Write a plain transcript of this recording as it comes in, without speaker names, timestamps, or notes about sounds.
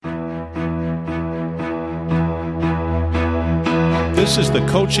This is the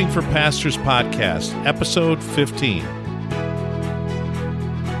Coaching for Pastors podcast, episode 15.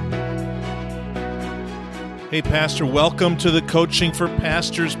 Hey, Pastor, welcome to the Coaching for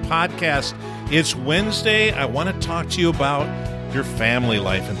Pastors podcast. It's Wednesday. I want to talk to you about your family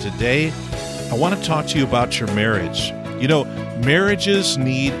life. And today, I want to talk to you about your marriage. You know, marriages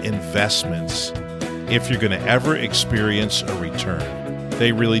need investments if you're going to ever experience a return.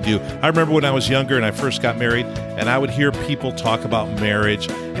 They really do. I remember when I was younger and I first got married, and I would hear people talk about marriage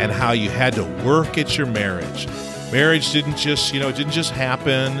and how you had to work at your marriage. Marriage didn't just, it didn't just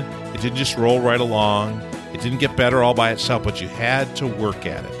happen. It didn't just roll right along. It didn't get better all by itself, but you had to work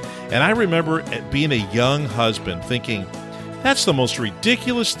at it. And I remember being a young husband thinking, that's the most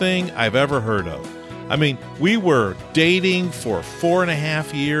ridiculous thing I've ever heard of. I mean, we were dating for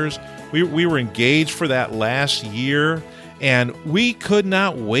 4.5 years. We were engaged for that last year. And we could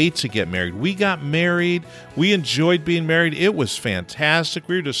not wait to get married. We got married. We enjoyed being married. It was fantastic.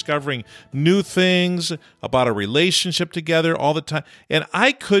 We were discovering new things about a relationship together all the time. And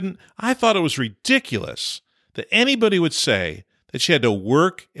I thought it was ridiculous that anybody would say that you had to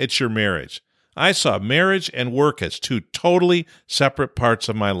work at your marriage. I saw marriage and work as two totally separate parts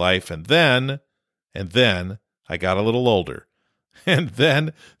of my life. And then I got a little older. And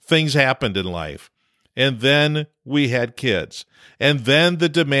then things happened in life. And then we had kids. And then the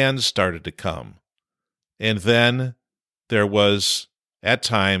demands started to come. And then there was, at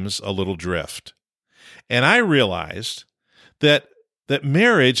times, a little drift. And I realized that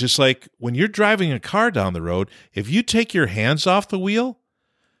marriage is like when you're driving a car down the road, if you take your hands off the wheel,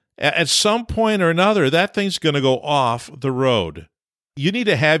 at some point or another, that thing's going to go off the road. You need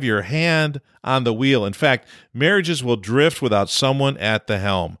to have your hand on the wheel. In fact, marriages will drift without someone at the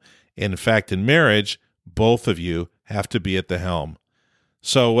helm. In fact, in marriage, both of you have to be at the helm.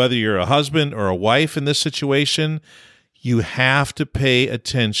 So whether you're a husband or a wife in this situation, you have to pay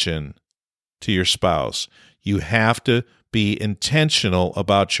attention to your spouse. You have to be intentional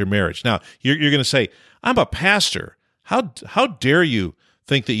about your marriage. Now, you're going to say, I'm a pastor. How dare you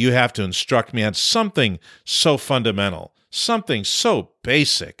think that you have to instruct me on something so fundamental, something so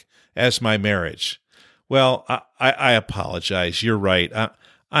basic as my marriage? Well, I apologize. You're right.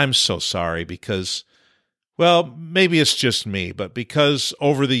 I'm so sorry because, well, maybe it's just me, but because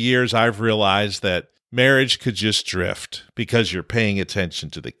over the years I've realized that marriage could just drift because you're paying attention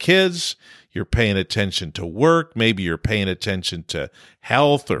to the kids, you're paying attention to work, maybe you're paying attention to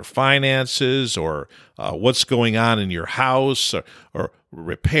health or finances or what's going on in your house or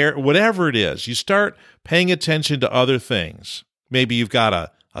repair, whatever it is. You start paying attention to other things. Maybe you've got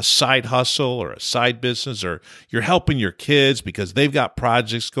a side hustle or a side business, or you're helping your kids because they've got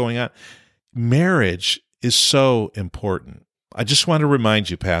projects going on. Marriage is so important. I just want to remind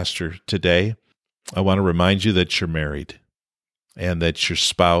you, Pastor, today, I want to remind you that you're married and that your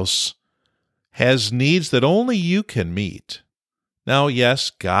spouse has needs that only you can meet. Now,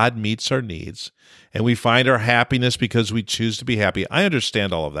 yes, God meets our needs, and we find our happiness because we choose to be happy. I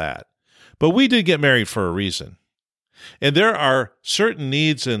understand all of that. But we did get married for a reason. And there are certain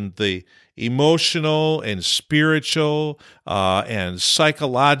needs in the emotional and spiritual and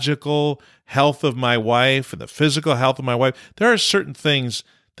psychological health of my wife and the physical health of my wife. There are certain things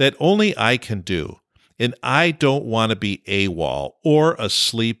that only I can do. And I don't want to be AWOL or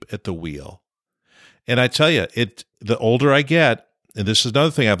asleep at the wheel. And I tell you, the older I get, and this is another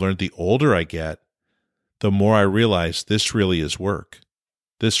thing I've learned, the older I get, the more I realize this really is work.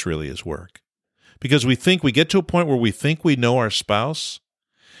 This really is work. Because we get to a point where we think we know our spouse,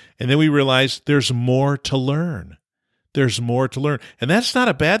 and then we realize there's more to learn. There's more to learn. And that's not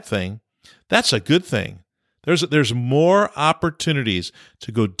a bad thing. That's a good thing. There's more opportunities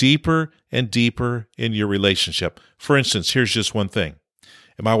to go deeper and deeper in your relationship. For instance, here's just one thing.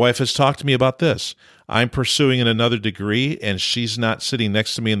 And my wife has talked to me about this. I'm pursuing another degree, and she's not sitting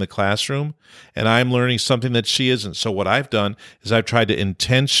next to me in the classroom, and I'm learning something that she isn't. So what I've done is I've tried to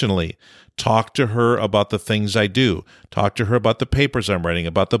intentionally talk to her about the things I do, talk to her about the papers I'm writing,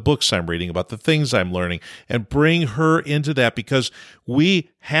 about the books I'm reading, about the things I'm learning, and bring her into that because we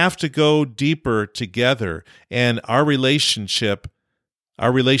have to go deeper together, and our relationship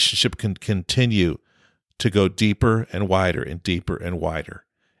can continue to go deeper and wider and deeper and wider.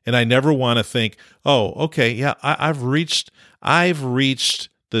 And I never want to think, oh, okay, yeah, I've reached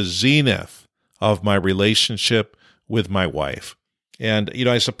the zenith of my relationship with my wife. And,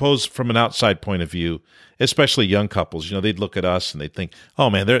 I suppose from an outside point of view, especially young couples, they'd look at us and they'd think,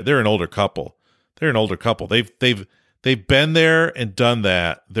 oh man, they're an older couple. They're an older couple. They've been there and done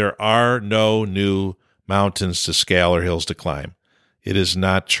that. There are no new mountains to scale or hills to climb. It is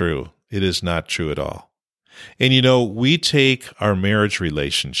not true. It is not true at all. And we take our marriage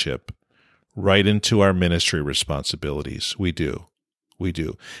relationship right into our ministry responsibilities. We do.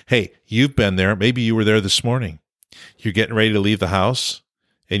 Hey, you've been there. Maybe you were there this morning. You're getting ready to leave the house,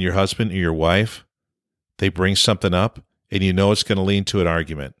 and your husband or your wife, they bring something up, and it's going to lead to an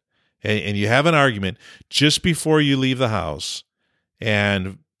argument. And you have an argument just before you leave the house,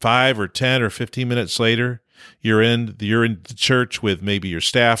 and 5 or 10 or 15 minutes later, you're in the church with maybe your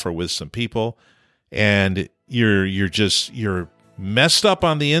staff or with some people, and you're messed up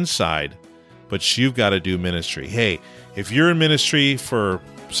on the inside, but you've got to do ministry. Hey, if you're in ministry for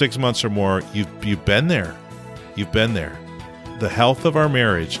 6 months or more, you've been there. You've been there. The health of our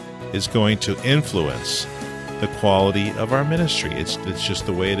marriage is going to influence the quality of our ministry. It's just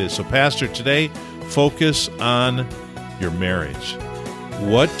the way it is. So, Pastor, today, focus on your marriage.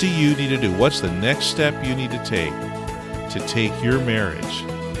 What do you need to do? What's the next step you need to take your marriage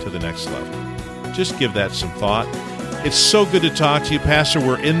to the next level? Just give that some thought. It's so good to talk to you, Pastor.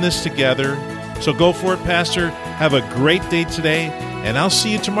 We're in this together. So go for it, Pastor. Have a great day today, and I'll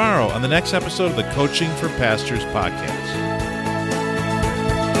see you tomorrow on the next episode of the Coaching for Pastors podcast.